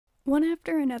One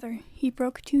after another, he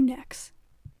broke 2 necks.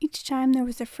 Each time there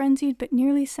was a frenzied but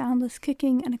nearly soundless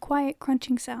kicking and a quiet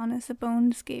crunching sound as the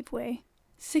bones gave way.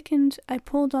 Sickened, I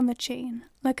pulled on the chain,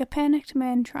 like a panicked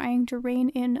man trying to rein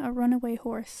in a runaway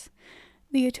horse.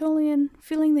 The Aetolian,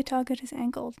 feeling the tug at his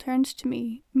ankle, turned to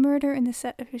me, murder in the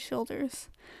set of his shoulders.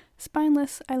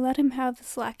 Spineless, I let him have the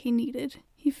slack he needed.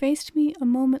 He faced me a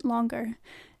moment longer,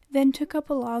 then took up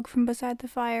a log from beside the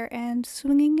fire and,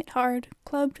 swinging it hard,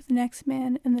 clubbed the next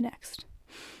man and the next.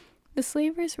 The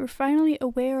slavers were finally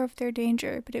aware of their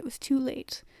danger, but it was too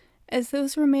late. As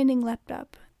those remaining leapt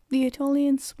up, the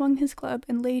Aetolian swung his club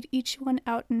and laid each one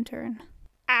out in turn.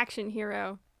 Action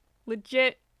hero.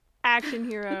 Legit action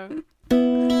hero.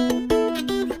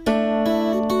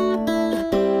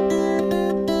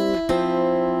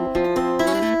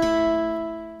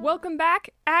 Welcome back,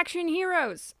 Action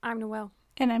Heroes! I'm Noelle.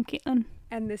 And I'm Caitlin.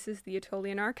 And this is the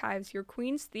Aetolian Archives, your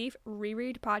Queen's Thief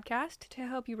reread podcast to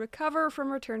help you recover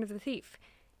from Return of the Thief.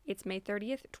 It's May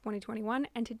 30th, 2021,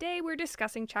 and today we're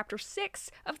discussing Chapter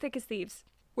 6 of Thick as Thieves.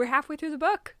 We're halfway through the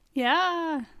book.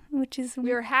 Yeah, which is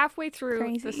We're halfway through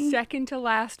crazy. The second to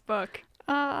last book.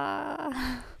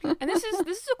 And this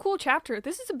is a cool chapter.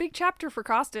 This is a big chapter for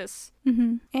Costas.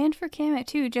 Mm-hmm. And for Kamet,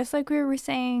 too, just like we were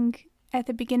saying at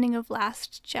the beginning of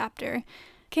last chapter.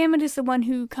 Kamet is the one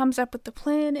who comes up with the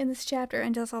plan in this chapter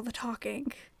and does all the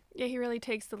talking. Yeah, he really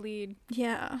takes the lead.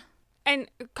 Yeah.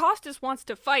 And Costas wants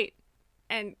to fight,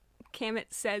 and Kamet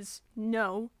says,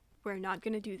 no, we're not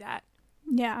going to do that.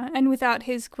 Yeah, and without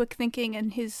his quick thinking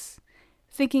and his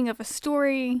thinking of a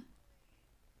story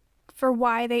for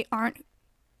why they aren't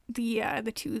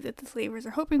the two that the slavers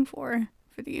are hoping for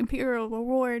the imperial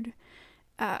reward,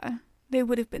 they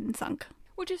would have been sunk.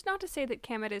 Which is not to say that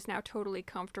Kamet is now totally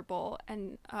comfortable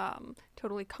and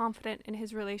totally confident in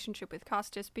his relationship with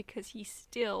Costas, because he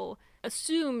still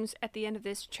assumes at the end of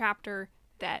this chapter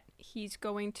that he's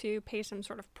going to pay some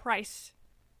sort of price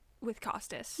with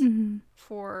Costas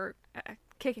for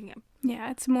kicking him. Yeah,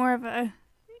 it's more of a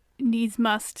needs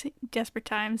must, desperate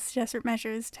times, desperate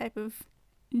measures type of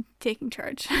taking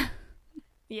charge.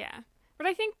 Yeah. But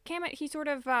I think Kamet, he sort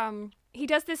of, he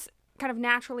does this kind of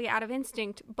naturally out of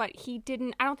instinct, but I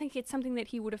don't think it's something that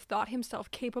he would have thought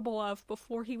himself capable of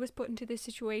before he was put into this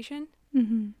situation.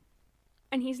 Mm-hmm.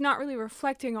 And he's not really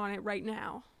reflecting on it right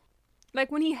now.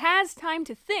 Like, when he has time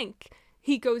to think,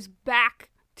 he goes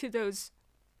back to those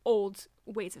old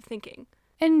ways of thinking.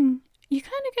 And you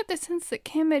kind of get the sense that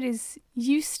Kamet is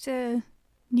used to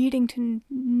needing to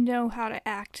know how to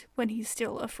act when he's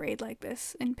still afraid like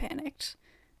this and panicked.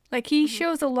 Like, he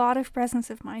shows a lot of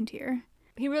presence of mind here.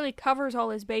 He really covers all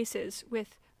his bases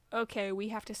with, okay, we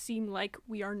have to seem like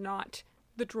we are not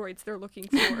the droids they're looking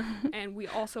for, and we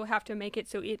also have to make it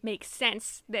so it makes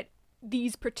sense that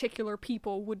these particular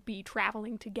people would be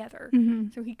traveling together. Mm-hmm.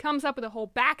 So he comes up with a whole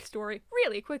backstory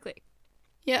really quickly.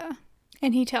 Yeah.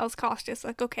 And he tells Costas,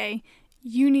 like, okay,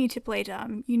 you need to play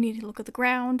dumb. You need to look at the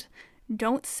ground.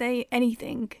 Don't say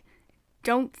anything.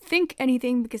 Don't think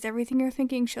anything, because everything you're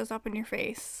thinking shows up in your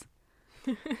face.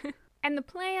 And the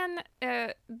plan,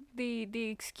 the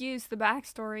excuse, the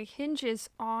backstory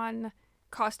hinges on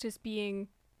Costas being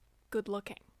good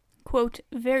looking. Quote,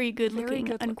 very good looking,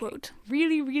 good unquote.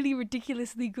 Really, really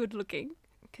ridiculously good looking.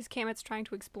 Because Kamet's trying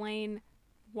to explain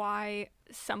why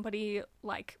somebody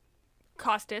like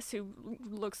Costas, who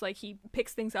looks like he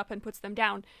picks things up and puts them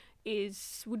down,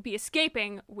 would be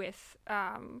escaping with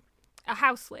a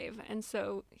house slave. And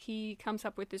so he comes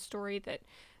up with this story that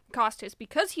Costas,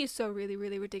 because he's so really,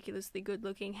 really ridiculously good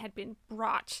looking, had been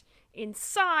brought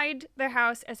inside the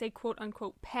house as a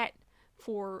quote-unquote pet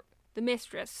for the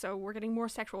mistress. So we're getting more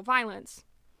sexual violence,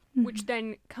 which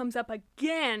then comes up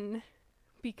again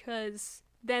because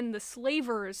then the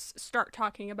slavers start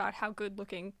talking about how good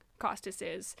looking Costas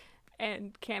is,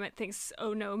 and Kamet thinks,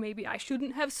 oh no, maybe I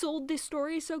shouldn't have sold this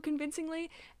story so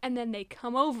convincingly. And then they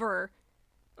come over,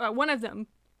 one of them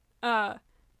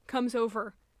comes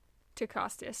over to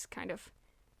Costas kind of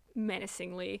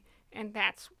menacingly, and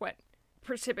that's what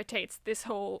precipitates this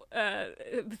whole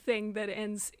thing that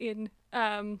ends in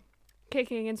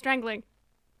kicking and strangling.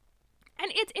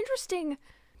 And it's interesting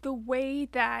the way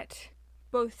that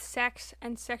both sex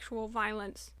and sexual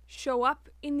violence show up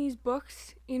in these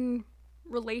books in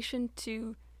relation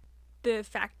to the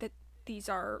fact that these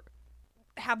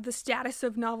have the status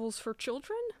of novels for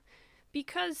children,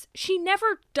 because she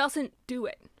never doesn't do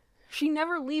it. She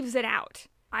never leaves it out.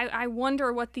 I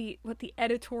wonder what the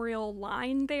editorial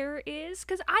line there is,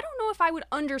 because I don't know if I would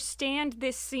understand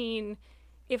this scene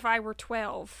if I were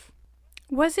 12.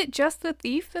 Was it just The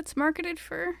Thief that's marketed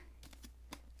for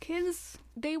kids?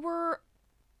 They were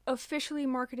officially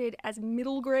marketed as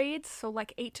middle grades, so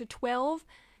like 8 to 12,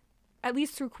 at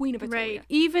least through Queen of Atolia. Right,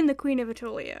 even the Queen of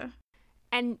Atolia.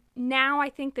 And now I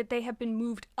think that they have been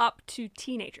moved up to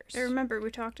teenagers. I remember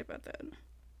we talked about that.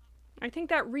 I think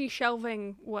that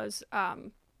reshelving was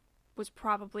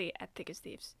probably at Thick as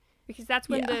Thieves. Because that's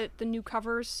when the new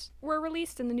covers were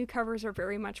released, and the new covers are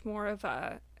very much more of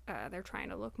a, they're trying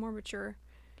to look more mature.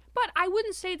 But I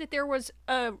wouldn't say that there was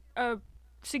a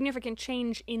significant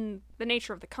change in the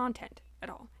nature of the content at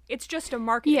all. It's just a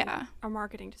marketing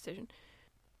decision.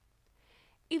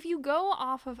 If you go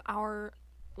off of our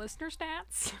listener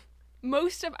stats,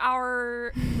 most of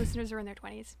our listeners are in their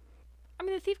 20s. I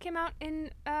mean, The Thief came out in,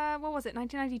 what was it,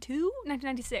 1992?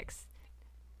 1996.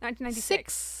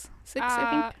 1996. Six,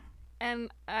 I think.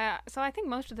 And so I think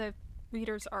most of the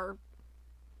readers are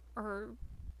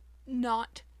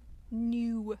not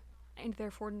new and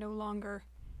therefore no longer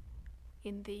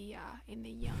in the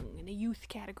youth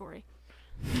category.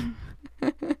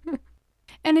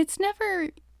 And it's never,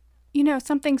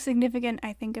 something significant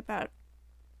I think about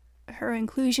her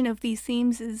inclusion of these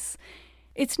themes is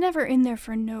it's never in there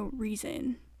for no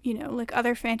reason, like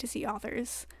other fantasy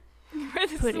authors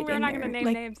put it We're in not there. going to name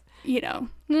like, names. No.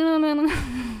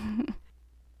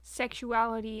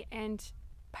 Sexuality and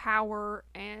power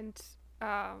and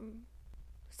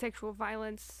sexual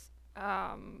violence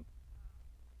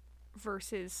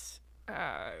versus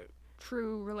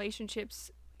true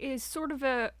relationships is sort of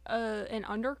an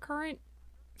undercurrent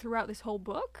throughout this whole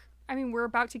book. I mean, we're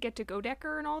about to get to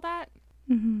Godecker and all that.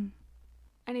 Mm-hmm.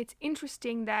 And it's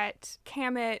interesting that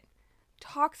Kamet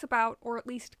talks about, or at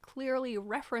least clearly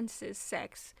references,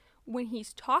 sex when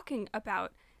he's talking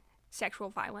about sexual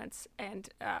violence and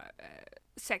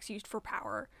sex used for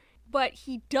power. But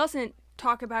he doesn't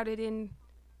talk about it in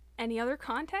any other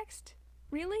context,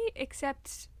 really,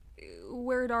 except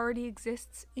where it already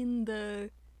exists in the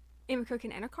Immercook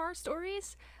and Ennakar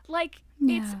stories. Like,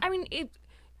 you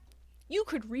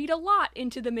could read a lot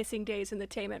into the missing days in the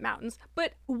Tamet Mountains,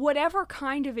 but whatever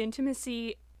kind of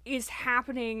intimacy is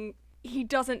happening, he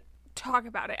doesn't talk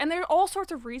about it. And there are all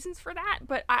sorts of reasons for that,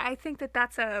 but I think that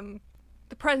that's the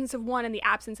presence of one and the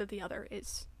absence of the other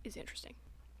is interesting.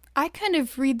 I kind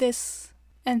of read this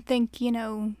and think,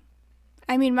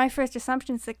 my first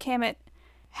assumption is that Kamet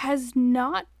has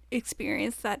not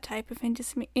experienced that type of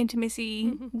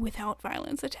intimacy without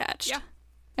violence attached. Yeah.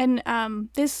 And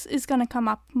this is going to come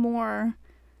up more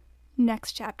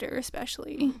next chapter,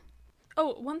 especially.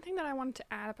 Oh, one thing that I wanted to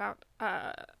add about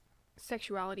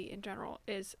sexuality in general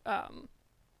is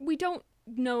we don't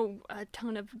know a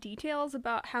ton of details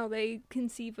about how they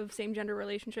conceive of same-gender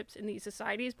relationships in these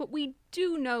societies, but we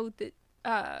do know that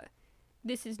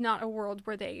this is not a world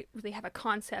where they really have a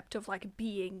concept of, like,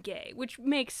 being gay, which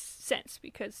makes sense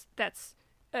because that's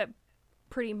a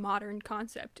pretty modern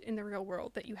concept in the real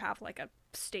world, that you have, like, a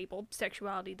stable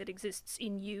sexuality that exists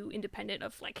in you independent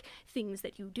of, like, things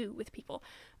that you do with people.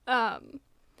 And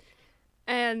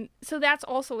so that's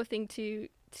also a thing to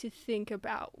think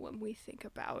about when we think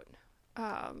about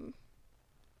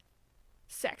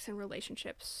sex and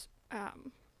relationships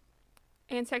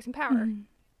and sex and power.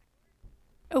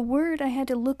 A word I had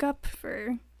to look up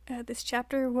for this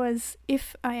chapter was,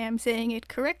 if I am saying it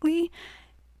correctly,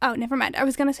 oh, never mind, I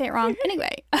was going to say it wrong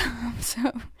anyway.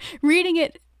 So reading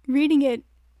it,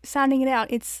 sounding it out,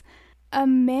 it's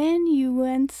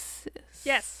amanuensis.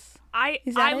 Yes, I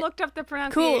looked up the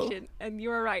pronunciation, and you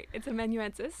were right. It's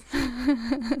amanuensis.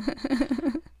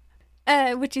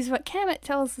 Which is what Kamet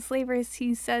tells the slavers.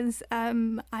 He says, I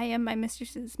am my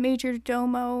mistress's major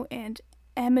domo and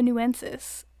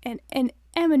amanuensis. And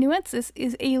amanuensis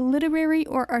is a literary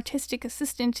or artistic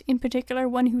assistant, in particular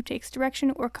one who takes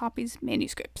direction or copies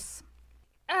manuscripts.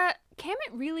 Kamet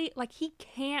really, like, he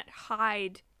can't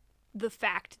hide the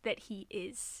fact that he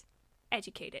is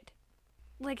educated.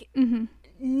 Like,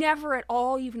 never at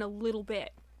all, even a little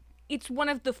bit. It's one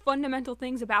of the fundamental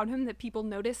things about him that people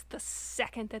notice the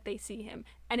second that they see him,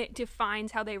 and it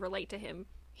defines how they relate to him.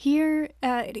 Here,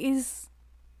 it is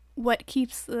what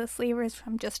keeps the slavers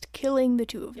from just killing the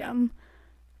two of them.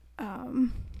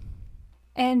 And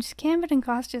Kamet and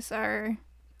Costas are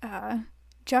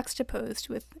juxtaposed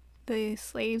with the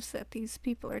slaves that these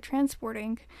people are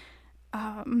transporting.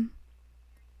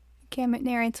 Kamet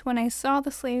narrates, "When I saw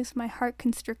the slaves, my heart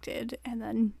constricted," and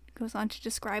then goes on to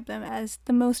describe them as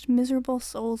the most miserable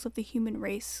souls of the human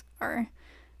race are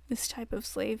this type of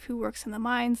slave who works in the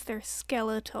mines. They're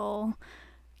skeletal.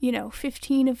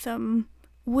 15 of them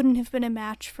wouldn't have been a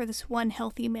match for this one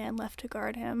healthy man left to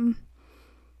guard them.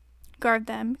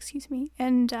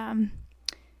 And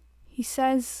he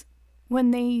says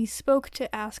when they spoke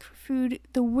to ask for food,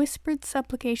 the whispered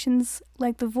supplications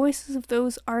like the voices of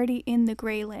those already in the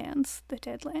Grey Lands, the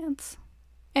Dead Lands.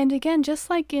 And again, just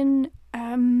like in,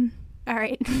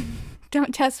 alright,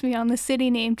 don't test me on the city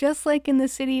name, just like in the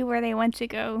city where they went to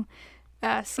go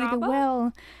see the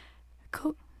well.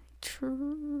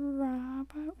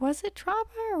 Was it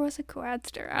Traba or was it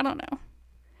Coadster? I don't know.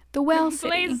 The well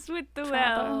city. Place with the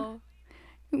well.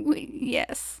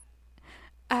 Yes.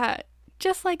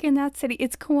 Just like in that city,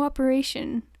 it's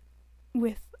cooperation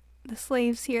with the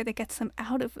slaves here that gets them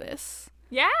out of this.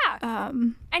 Yeah.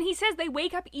 And he says they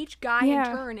wake up each guy in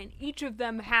turn, and each of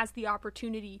them has the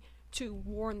opportunity to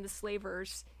warn the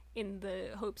slavers in the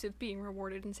hopes of being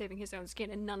rewarded and saving his own skin,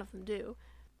 and none of them do.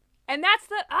 And that's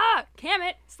damn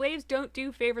it, slaves don't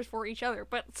do favors for each other,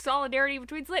 but solidarity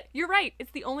between slaves, you're right,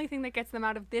 it's the only thing that gets them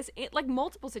out of this, like,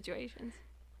 multiple situations.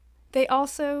 They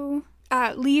also,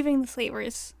 leaving the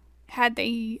slavers, had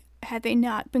they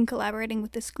not been collaborating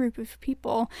with this group of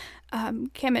people,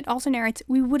 Kemet also narrates,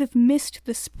 we would have missed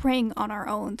the spring on our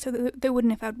own, so they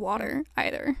wouldn't have had water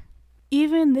either.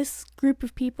 Even this group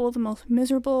of people, the most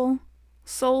miserable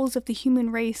souls of the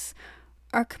human race,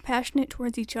 are compassionate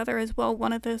towards each other as well.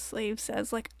 One of the slaves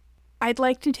says, like, I'd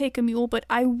like to take a mule, but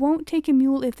I won't take a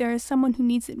mule if there is someone who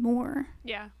needs it more.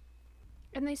 Yeah.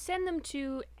 And they send them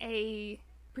to a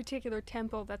particular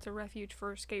temple that's a refuge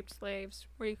for escaped slaves,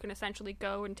 where you can essentially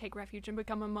go and take refuge and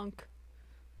become a monk.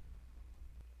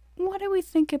 What do we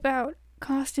think about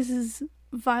Costas's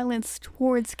violence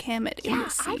towards Kemet in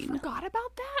this scene? I forgot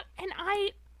about that, and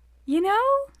I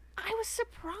was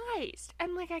surprised,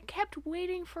 and like I kept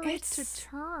waiting for it to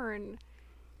turn,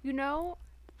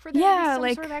 for there to be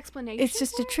some sort of explanation. It's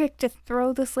just a trick to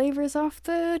throw the slavers off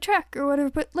the track or whatever.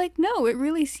 But like, no, it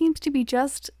really seems to be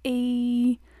just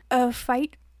a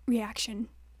fight reaction.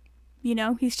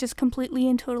 He's just completely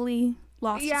and totally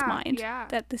lost his mind. Yeah.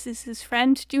 That this is his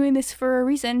friend doing this for a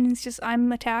reason. He's just,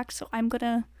 I'm attacked, so I'm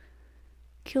gonna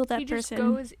kill that person. He just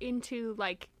goes into,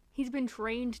 like, he's been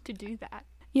trained to do that.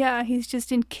 Yeah, he's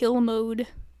just in kill mode.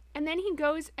 And then he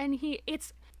goes and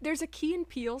there's a Key and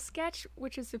Peele sketch,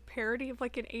 which is a parody of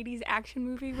like an 80s action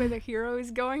movie where the hero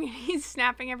is going and he's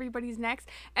snapping everybody's necks.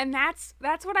 And that's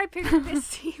what I pictured this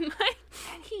scene like.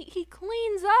 And he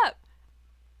cleans up.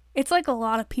 It's like a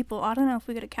lot of people. I don't know if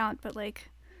we could count, but like,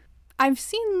 I've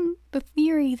seen the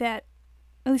theory that,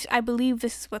 at least I believe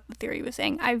this is what the theory was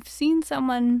saying. I've seen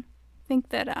someone think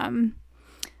that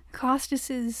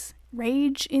Costas's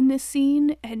rage in this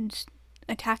scene and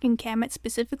attacking Kemet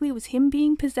specifically was him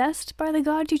being possessed by the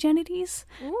god Eugenides.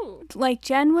 Ooh. Like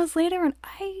Jen was later, and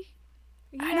I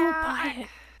don't buy it.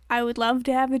 I would love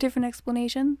to have a different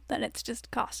explanation that it's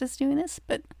just Costas doing this,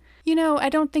 but I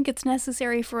don't think it's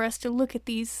necessary for us to look at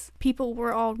these people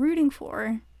we're all rooting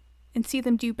for and see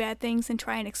them do bad things and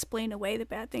try and explain away the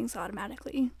bad things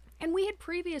automatically. And we had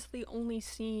previously only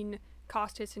seen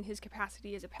Costas in his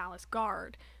capacity as a palace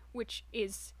guard, which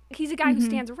is, he's a guy who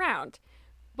stands around,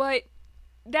 but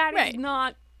that is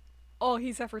not all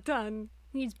he's ever done.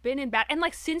 He's been in battle, and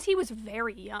like since he was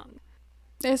very young.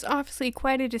 There's obviously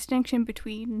quite a distinction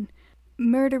between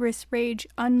murderous rage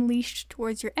unleashed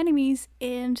towards your enemies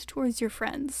and towards your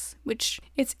friends, which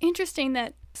it's interesting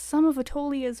that some of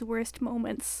Atolia's worst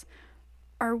moments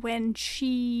are when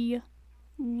she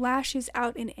lashes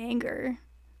out in anger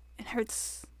and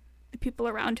hurts the people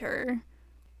around her,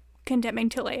 condemning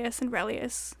Teleus and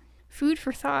Relius. Food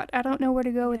for thought. I don't know where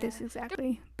to go with this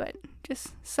exactly, but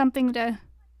just something to...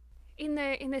 In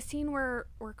the scene where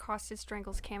Costas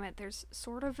strangles Kemet, there's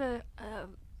sort of a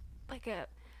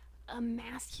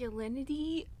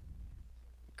masculinity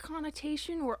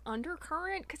connotation or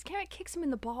undercurrent, because Kemet kicks him in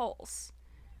the balls.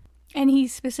 And he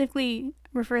specifically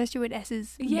refers to it as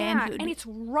his manhood. And it's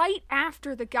right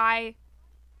after the guy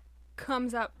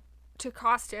comes up to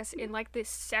Costas in like this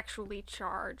sexually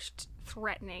charged,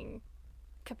 threatening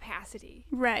capacity.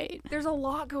 Right. There's a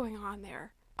lot going on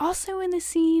there. Also in the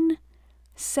scene,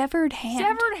 severed hand.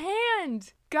 Severed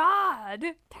hand! God!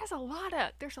 There's a lot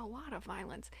of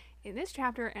violence in this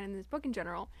chapter and in this book in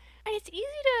general. And it's easy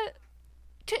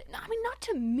not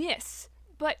to miss,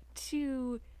 but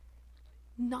to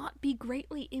not be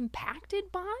greatly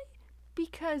impacted by,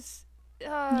 because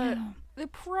the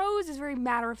prose is very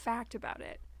matter-of-fact about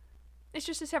it. It's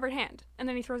just a severed hand, and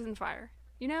then he throws it in the fire.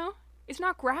 It's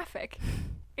not graphic.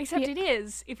 Except it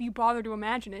is, if you bother to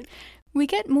imagine it. We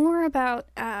get more about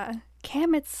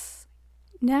Kemet's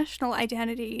national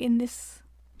identity in this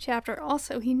chapter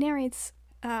also. He narrates,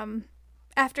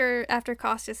 after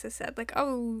Costas has said, like,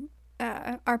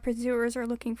 our pursuers are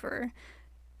looking for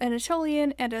an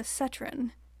Aetolian and a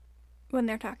Cetran when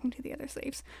they're talking to the other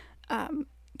slaves.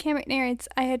 Cameron narrates,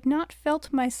 I had not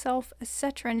felt myself a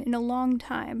cetron in a long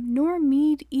time, nor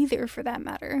mead either for that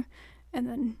matter. And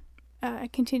then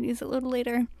continues a little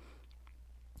later.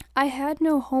 I had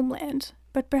no homeland,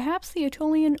 but perhaps the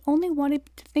Aetolian only wanted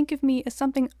to think of me as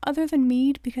something other than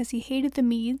mead because he hated the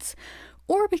Medes,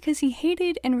 or because he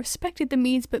hated and respected the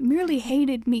Medes but merely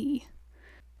hated me.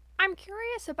 I'm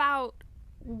curious about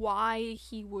why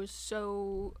he was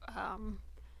so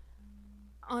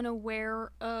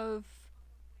unaware of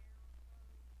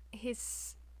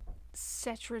his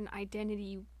Cetran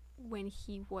identity when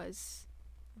he was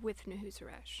with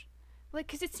Nahusresh. Like,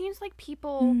 because it seems like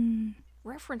people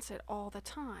reference it all the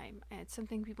time, and it's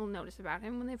something people notice about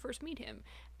him when they first meet him.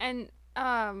 And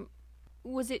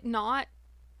was it not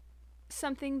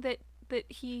something that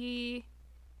he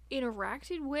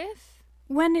interacted with?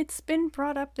 When it's been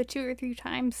brought up the 2 or 3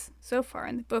 times so far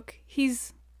in the book,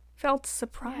 he's felt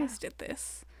surprised at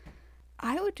this.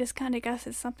 I would just kind of guess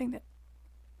it's something that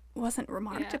wasn't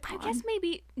remarked upon. I guess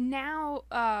maybe now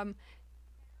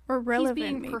or relevant, he's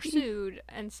being maybe pursued,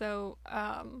 and so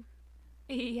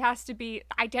he has to be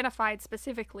identified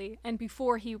specifically, and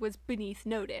before he was beneath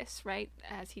notice, right,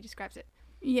 as he describes it.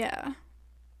 Yeah.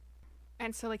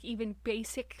 And so, like, even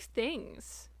basic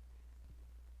things.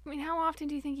 I mean, how often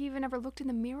do you think he even ever looked in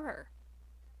the mirror?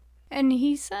 And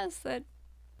he says that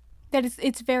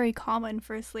it's very common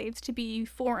for slaves to be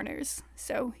foreigners,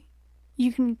 so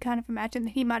you can kind of imagine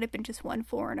that he might have been just one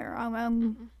foreigner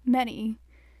among many.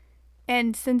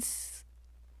 And since,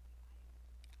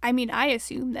 I mean, I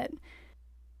assume that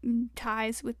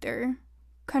ties with their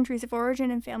countries of origin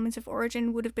and families of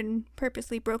origin would have been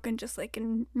purposely broken, just like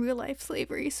in real life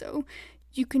slavery. So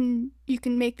you can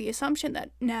make the assumption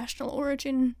that national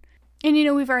origin, and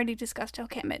we've already discussed how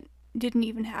Kemet didn't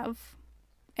even have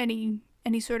any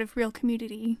sort of real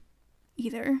community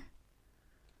either.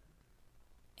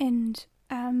 And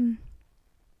the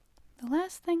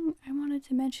last thing I wanted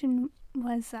to mention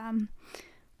was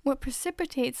what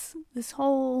precipitates this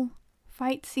whole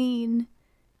fight scene.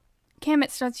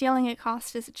 Kemet starts yelling at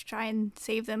Costas to try and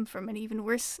save them from an even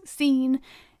worse scene,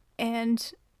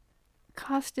 and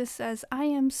Costas says, I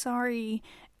am sorry,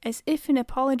 as if an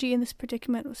apology in this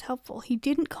predicament was helpful. He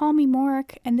didn't call me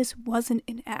Morik, and this wasn't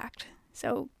an act.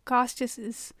 So Costas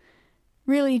is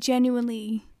really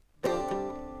genuinely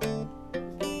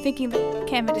thinking that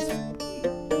Kemet is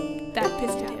that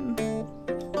pissed at him.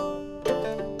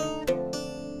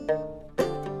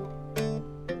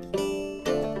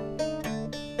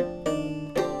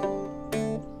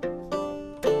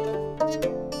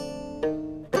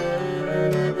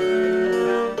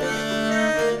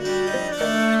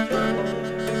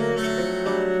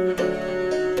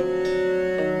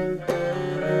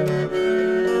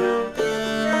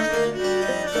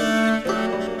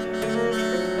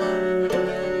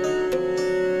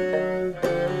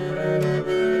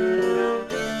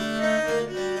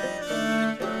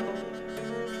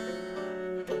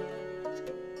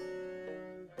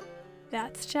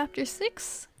 That's chapter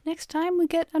 6. Next time we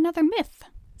get another myth.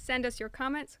 Send us your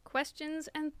comments, questions,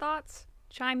 and thoughts.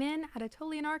 Chime in at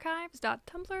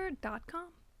AetolianArchives.tumblr.com.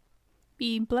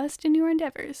 Be blessed in your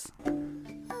endeavors.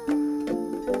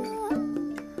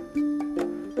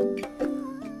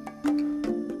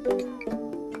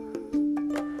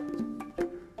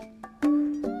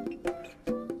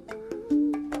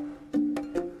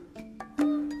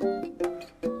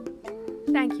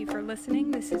 Thank you for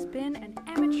listening. This has been an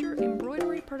amateur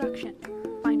embroidery production.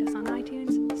 Find us on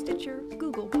iTunes, Stitcher,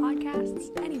 Google Podcasts,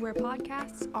 anywhere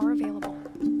podcasts are available.